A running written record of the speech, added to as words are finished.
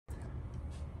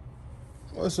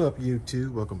What's up,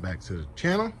 YouTube? Welcome back to the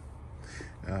channel.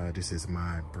 This is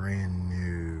my brand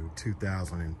new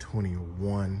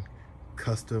 2021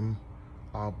 custom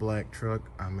all black truck.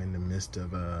 I'm in the midst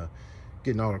of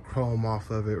getting all the chrome off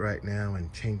of it right now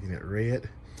and changing it red.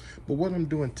 But what I'm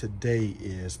doing today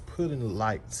is putting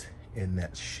lights in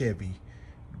that Chevy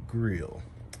grill.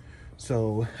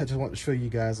 So I just want to show you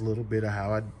guys a little bit of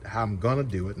how I'm gonna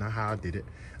do it, not how I did it.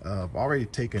 I've already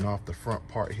taken off the front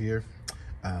part here.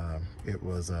 It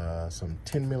was some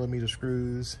 10mm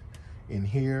screws in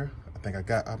here. I think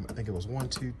it was 1,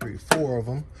 2, 3, 4 of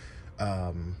them.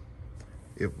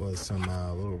 It was some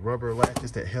little rubber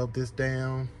latches that held this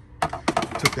down.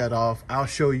 Took that off. I'll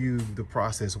show you the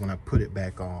process when I put it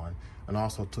back on, and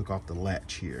also took off the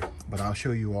latch here, but I'll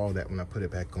show you all that when I put it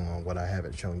back on, what I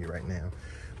haven't shown you right now.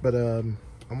 But I'm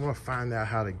gonna find out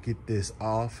how to get this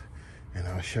off, and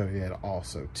I'll show you that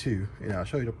also too, and I'll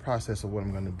show you the process of what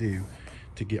I'm gonna do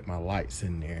to get my lights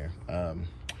in there.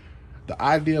 The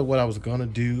idea of what I was gonna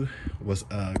do was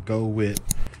go with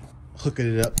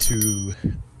hooking it up to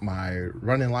my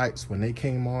running lights. When they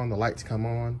came on, the lights come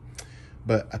on,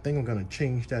 but I think I'm gonna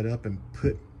change that up and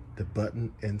put the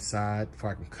button inside so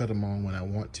I can cut them on when I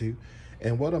want to.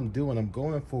 And what I'm doing, I'm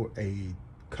going for a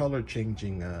color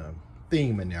changing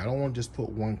theme in there. I don't want to just put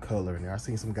one color in there. I've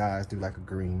seen some guys do like a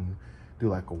green, do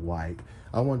like a white.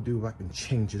 I want to do, I can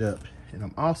change it up. And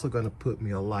I'm also going to put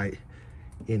me a light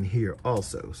in here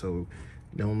also. So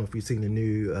I don't know if you've seen the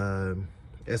new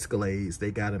Escalades,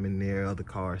 they got them in there, other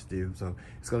cars do. So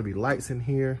it's going to be lights in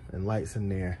here and lights in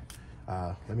there.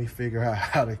 Let me figure out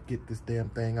how to get this damn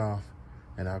thing off,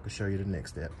 and I can show you the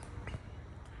next step.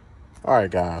 All right,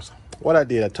 guys, what I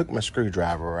did, I took my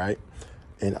screwdriver, right,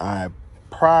 and I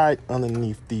pried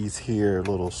underneath these here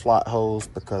little slot holes,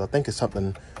 because I think it's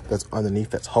something that's underneath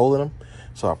that's holding them.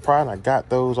 So I pried and I got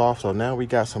those off. So now we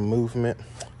got some movement.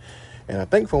 And I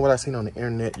think from what I've seen on the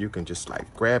internet, you can just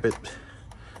like grab it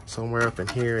somewhere up in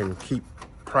here and keep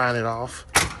prying it off.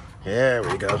 There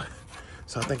we go.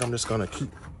 So I think I'm just gonna keep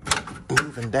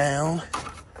moving down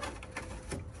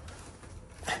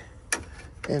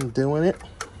and doing it.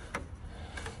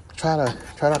 Try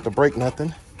not to break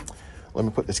nothing. Let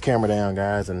me put this camera down,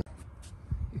 guys. And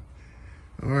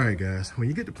all right, guys, when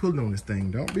you get to pulling on this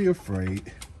thing, don't be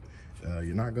afraid.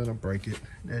 You're not gonna break it.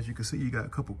 As you can see, you got a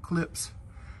couple clips.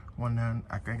 One down,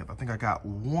 I think I got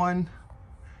one.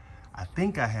 I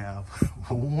think I have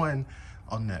one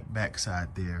on that back side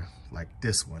there, like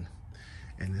this one.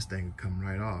 And this thing will come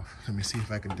right off. Let me see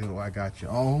if I can do it while I got you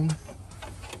on.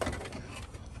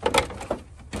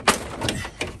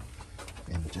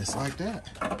 And just like that,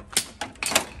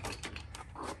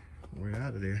 we're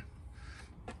out of there.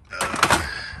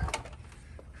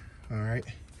 All right.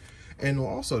 And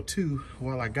also too,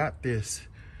 while I got this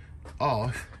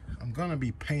off, I'm gonna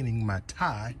be painting my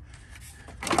tie.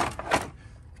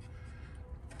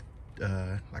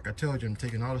 Like I told you, I'm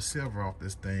taking all the silver off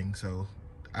this thing, so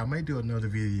I may do another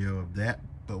video of that.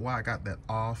 But while I got that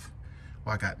off,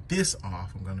 while I got this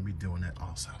off, I'm gonna be doing that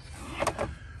also. All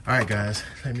right, guys,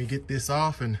 let me get this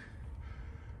off and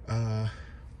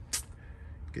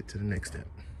get to the next step.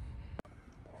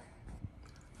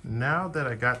 Now that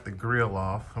I got the grill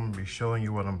off, I'm gonna be showing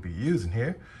you what I'm gonna be using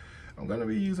here. I'm gonna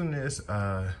be using this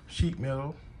sheet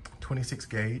metal, 26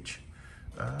 gauge,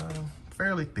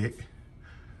 fairly thick.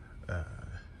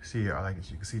 See here, like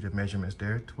you can see the measurements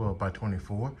there, 12 by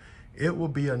 24. It will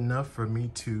be enough for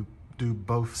me to do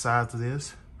both sides of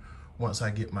this. Once I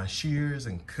get my shears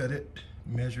and cut it,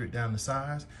 measure it down to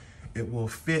size, it will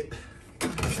fit.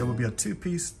 It will be a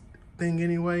 2-piece thing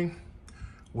anyway,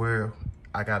 where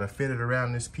I gotta fit it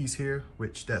around this piece here,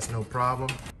 which that's no problem.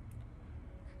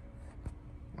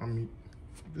 I'm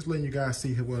just letting you guys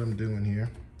see what I'm doing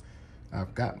here.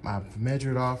 I've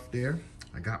measured off there.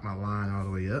 I got my line all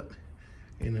the way up,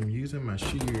 and I'm using my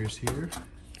shears here.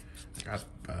 I got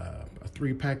a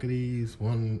 3-pack of these,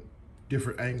 1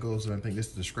 different angles, and I think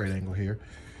this is a straight angle here.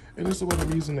 And this is what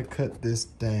I'm using to cut this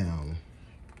down.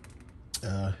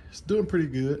 It's doing pretty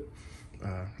good.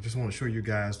 I just want to show you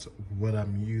guys what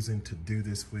I'm using to do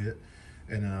this with.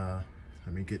 And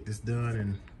let me get this done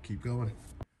and keep going.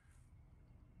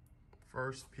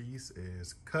 First piece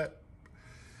is cut.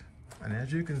 And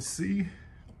as you can see,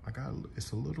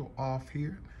 it's a little off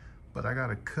here, but I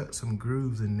gotta cut some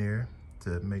grooves in there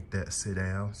to make that sit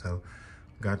down. So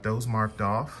got those marked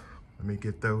off. Let me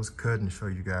get those cut and show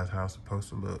you guys how it's supposed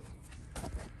to look.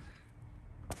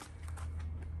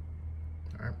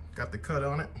 All right, got the cut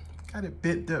on it. Got it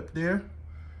bent up there.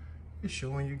 It's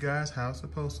showing you guys how it's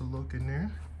supposed to look in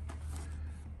there.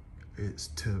 It's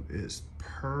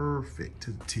perfect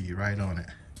to the T, right on it.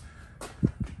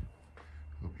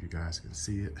 Hope you guys can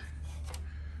see it.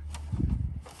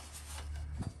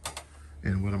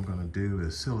 And what I'm gonna do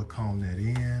is silicone that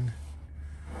in.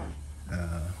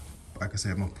 Like I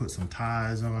said, I'm gonna put some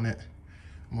ties on it.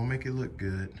 I'm gonna make it look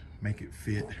good, make it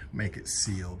fit, make it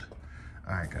sealed.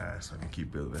 All right, guys, let me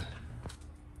keep moving.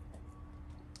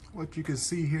 What you can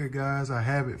see here, guys, I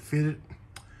have it fitted,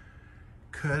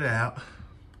 cut out.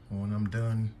 When I'm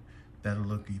done, that'll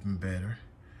look even better.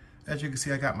 As you can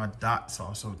see, I got my dots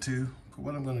also too.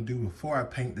 What I'm gonna do before I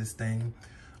paint this thing,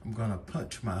 I'm gonna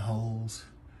punch my holes,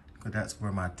 because that's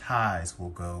where my ties will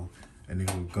go, and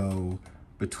it will go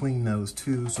between those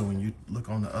two, so when you look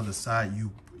on the other side,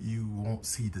 you won't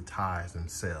see the ties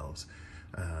themselves.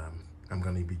 I'm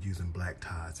gonna be using black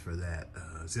ties for that,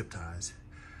 zip ties.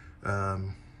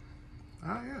 Oh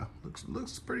yeah,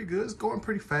 looks pretty good. It's going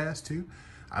pretty fast too.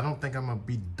 I don't think I'm gonna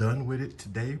be done with it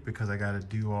today because I gotta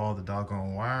do all the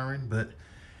doggone wiring, but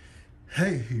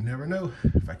hey, you never know.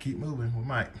 If I keep moving, we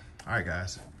might. All right,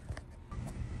 guys.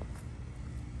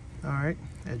 All right,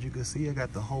 as you can see, I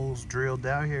got the holes drilled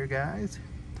down here, guys.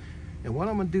 And what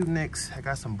I'm gonna do next, I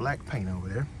got some black paint over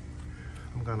there.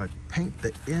 I'm gonna paint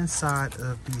the inside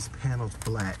of these panels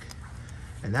black,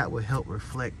 and that will help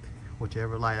reflect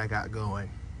whichever light I got going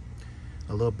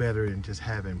a little better than just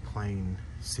having plain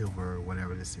silver or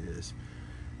whatever this is.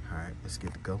 All right, let's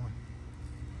get it going.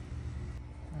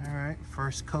 All right,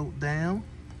 first coat down.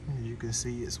 As you can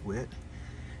see, it's wet,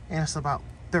 and it's about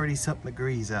 30-something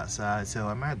degrees outside, so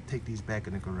I might have to take these back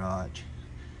in the garage,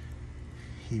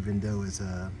 even though it's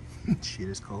shit,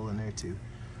 it's cold in there too.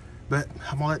 But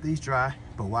I'm gonna let these dry.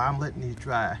 But while I'm letting these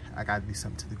dry, I gotta do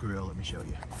something to the grill. Let me show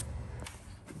you.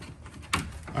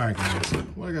 All right, guys,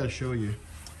 what I gotta show you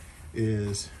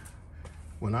is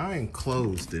when I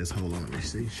enclose this, hold on, let me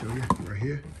see, show you right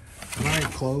here. When I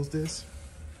enclose this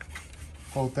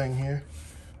whole thing here,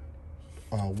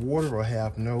 water will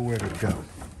have nowhere to go.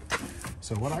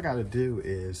 So what I gotta do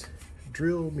is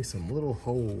drill me some little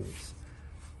holes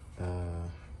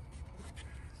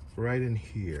right in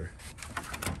here.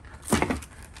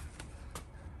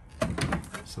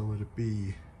 So it'll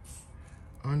be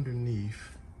underneath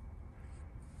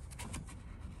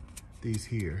these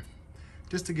here,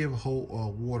 just to give a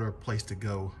whole water a place to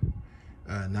go,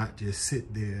 not just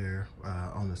sit there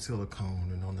on the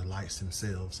silicone and on the lights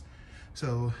themselves.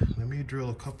 So let me drill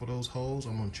a couple of those holes.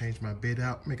 I'm gonna change my bit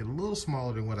out, make it a little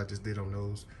smaller than what I just did on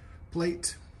those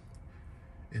plates,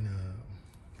 and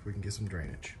we can get some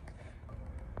drainage.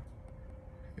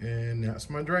 And that's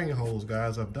my draining holes,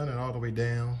 guys. I've done it all the way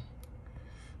down.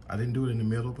 I didn't do it in the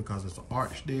middle because it's an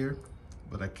arch there,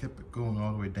 but I kept it going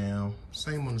all the way down.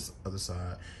 Same on the other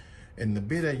side. And the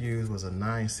bit I used was a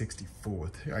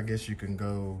 9/64. I guess you can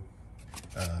go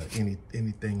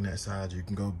anything that size. You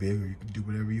can go bigger, you can do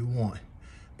whatever you want.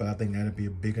 But I think that'd be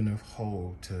a big enough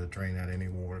hole to drain out any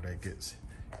water that gets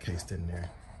cased in there.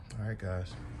 All right,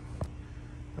 guys.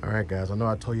 All right, guys, I know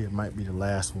I told you it might be the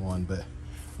last one, but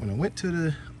when I went to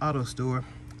the auto store,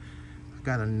 I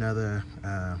got another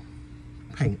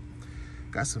paint.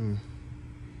 Got some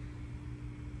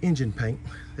engine paint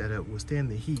that will stand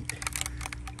the heat,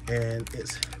 and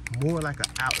it's more like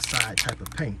an outside type of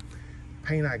paint.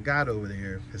 Paint I got over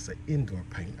there is an indoor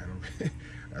paint.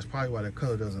 That's probably why the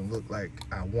color doesn't look like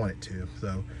I want it to.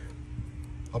 So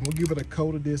I'm gonna give it a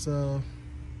coat of this,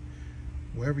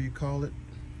 whatever you call it,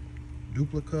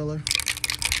 Duplicolor,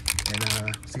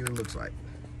 and see what it looks like.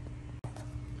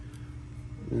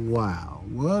 Wow,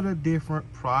 what a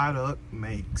different product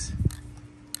makes.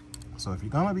 So if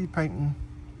you're gonna be painting,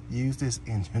 use this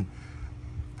engine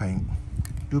paint,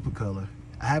 Duplicolor.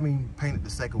 I haven't even painted the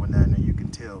second one down there. You can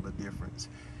tell the difference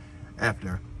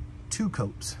after 2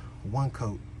 coats. 1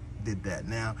 coat did that.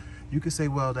 Now you could say,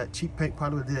 well, that cheap paint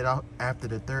probably did it after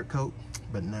the 3rd coat,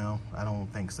 but no, I don't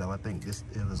think so. I think it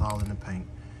was all in the paint.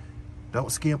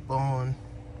 Don't skimp with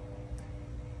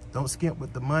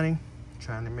the money.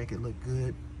 Trying to make it look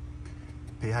good.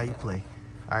 Pay how you play.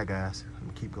 All right, guys, let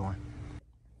me keep going.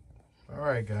 All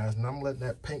right, guys, now I'm letting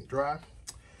that paint dry.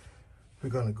 We're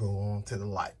gonna go on to the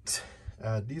lights.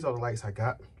 These are the lights I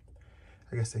got.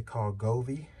 I guess they call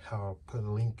Govee. I'll put a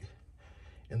link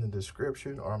in the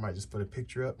description, or I might just put a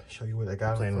picture up, show you what I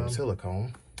got from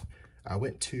silicone. I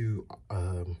went to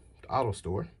the auto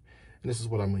store, and this is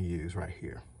what I'm gonna use right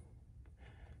here.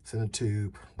 It's in a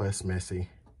tube, less messy,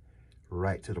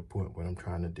 right to the point what I'm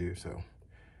trying to do. So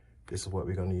this is what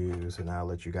we're gonna use, and I'll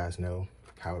let you guys know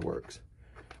how it works.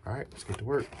 All right, let's get to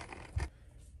work.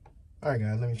 All right,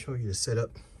 guys, let me show you the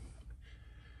setup.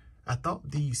 I thought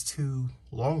these 2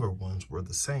 longer ones were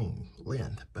the same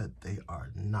length, but they are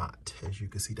not. As you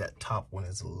can see, that top one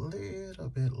is a little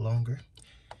bit longer,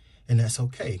 and that's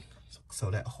okay. So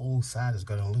that whole side is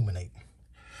gonna illuminate.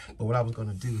 But what I was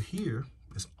gonna do here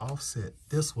is offset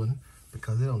this one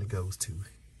because it only goes to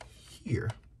here.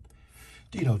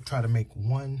 You know, try to make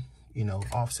one, you know,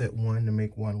 offset one to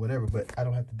make one, whatever, but I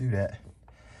don't have to do that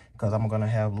because I'm gonna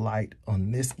have light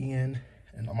on this end,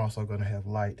 and I'm also gonna have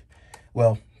light,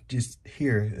 well, just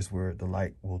here is where the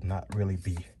light will not really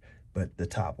be, but the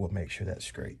top will make sure that's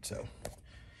straight. So,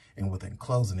 and with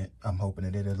enclosing it, I'm hoping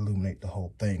that it'll illuminate the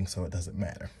whole thing so it doesn't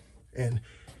matter. And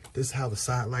this is how the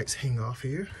side lights hang off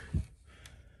here.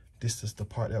 This is the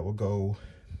part that will go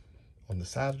on the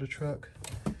side of the truck.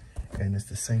 And it's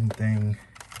the same thing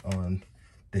on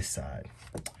this side.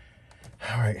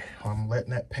 All right, well, I'm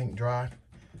letting that paint dry.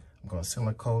 I'm gonna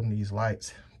silicone these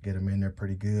lights, get them in there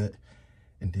pretty good.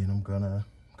 And then I'm gonna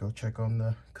go check on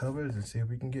the covers and see if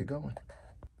we can get going.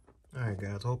 All right,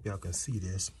 guys, I hope y'all can see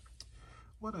this.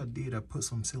 What I did, I put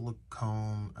some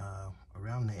silicone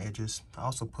around the edges. I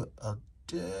also put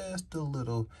just a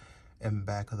little in the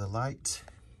back of the lights.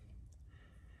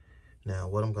 Now,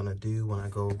 what I'm gonna do when I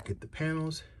go get the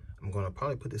panels, I'm gonna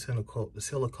probably put the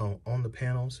silicone on the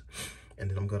panels, and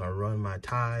then I'm gonna run my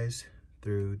ties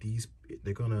through these.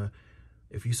 They're gonna,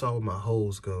 if you saw where my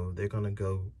holes go, they're gonna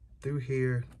go through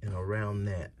here and around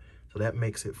that. So that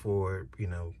makes it for, you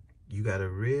know, you gotta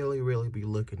really, really be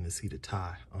looking to see the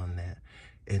tie on that.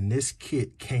 And this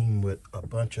kit came with a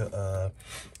bunch of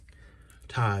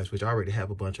ties, which I already have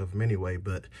a bunch of them anyway,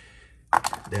 but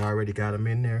they already got them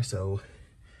in there, so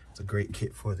it's a great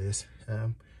kit for this.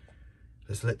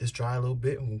 Let's let this dry a little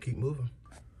bit and we'll keep moving.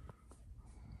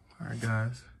 All right,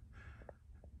 guys.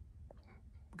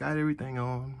 Got everything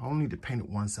on. I only need to paint it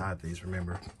one side of these,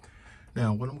 remember.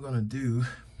 Now, what I'm gonna do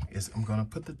is I'm gonna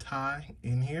put the tie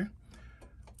in here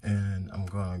and I'm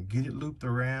gonna get it looped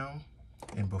around.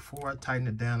 And before I tighten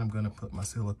it down, I'm gonna put my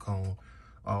silicone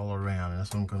all around. And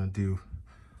that's what I'm gonna do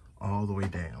all the way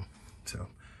down. So,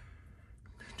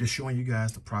 just showing you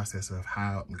guys the process of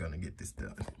how I'm gonna get this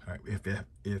done. All right,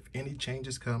 if any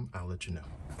changes come, I'll let you know.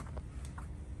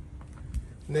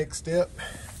 Next step,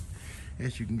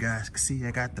 as you guys can see,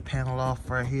 I got the panel off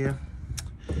right here.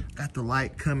 Got the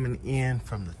light coming in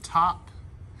from the top,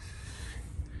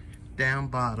 down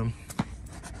bottom,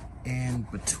 and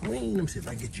between, let me see if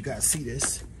I can get you guys to see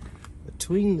this,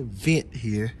 between the vent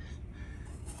here,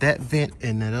 that vent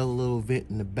and that other little vent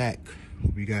in the back,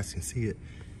 hope you guys can see it,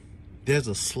 there's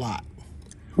a slot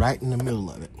right in the middle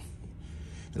of it.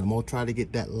 And I'm gonna try to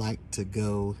get that light to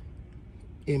go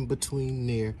in between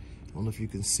there. I don't know if you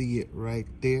can see it right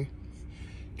there.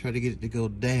 Try to get it to go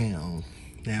down.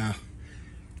 Now,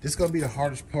 this is gonna be the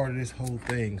hardest part of this whole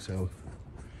thing, so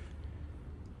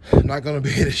I'm not gonna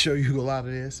be able to show you a lot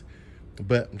of this,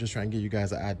 but I'm just trying to give you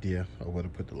guys an idea of where to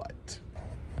put the lights.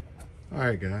 All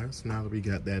right, guys, now that we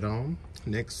got that on,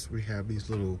 next we have these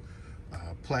little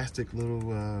plastic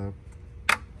little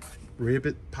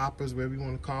rivet poppers, whatever you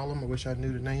want to call them. I wish I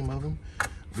knew the name of them.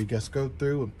 We just go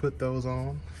through and put those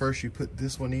on. First, you put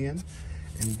this one in,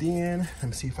 and then, let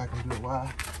me see if I can do it while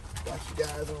I got you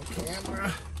guys on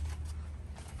camera.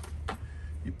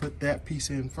 You put that piece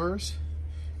in first,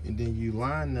 and then you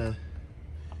line the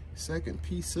second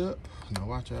piece up. Now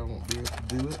watch, I won't be able to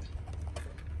do it,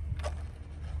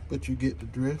 but you get the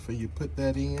drift, and you put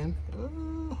that in.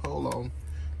 Oh, hold on.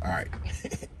 All right,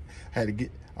 I had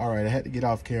to get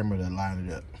off camera to line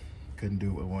it up. Couldn't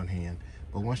do it with one hand.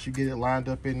 But once you get it lined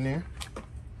up in there,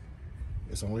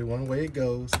 it's only one way it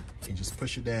goes. You just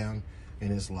push it down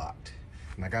and it's locked.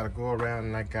 And I gotta go around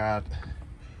and I got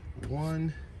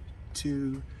 1,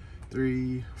 2,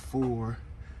 3, 4,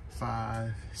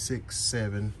 5, 6,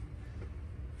 7,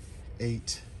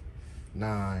 8,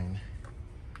 9,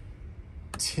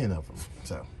 10 of them.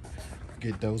 So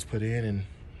get those put in and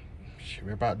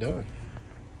we're about done.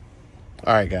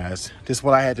 All right, guys, this is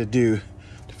what I had to do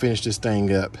to finish this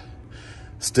thing up.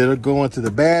 Instead of going to the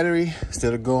battery,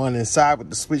 instead of going inside with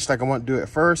the switch like I want to do it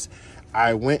first,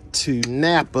 I went to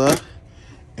Napa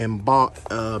and bought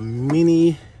a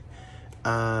mini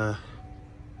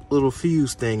little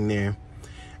fuse thing there.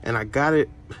 And I got it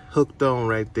hooked on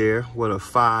right there with a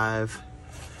 5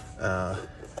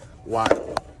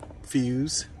 watt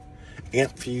fuse,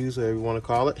 amp fuse, whatever you want to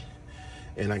call it.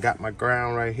 And I got my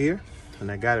ground right here,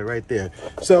 and I got it right there.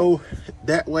 So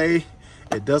that way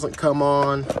it doesn't come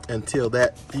on until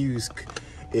that fuse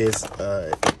is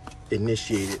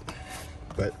initiated.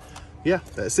 But yeah,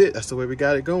 that's it. That's the way we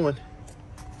got it going.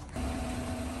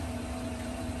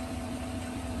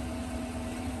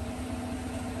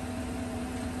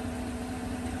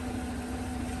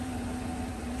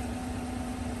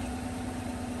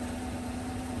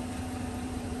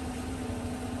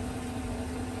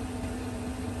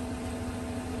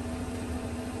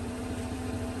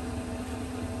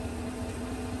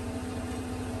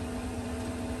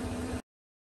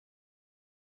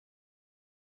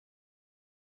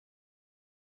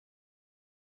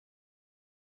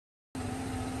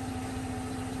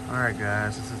 All right,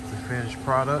 guys, this is the finished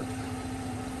product.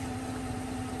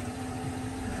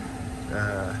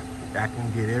 I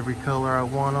can get every color I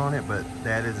want on it, but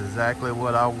that is exactly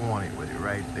what I wanted with it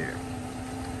right there.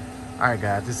 All right,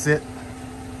 guys, that's it.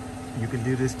 You can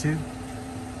do this too.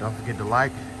 Don't forget to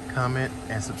like, comment,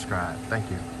 and subscribe. Thank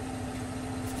you.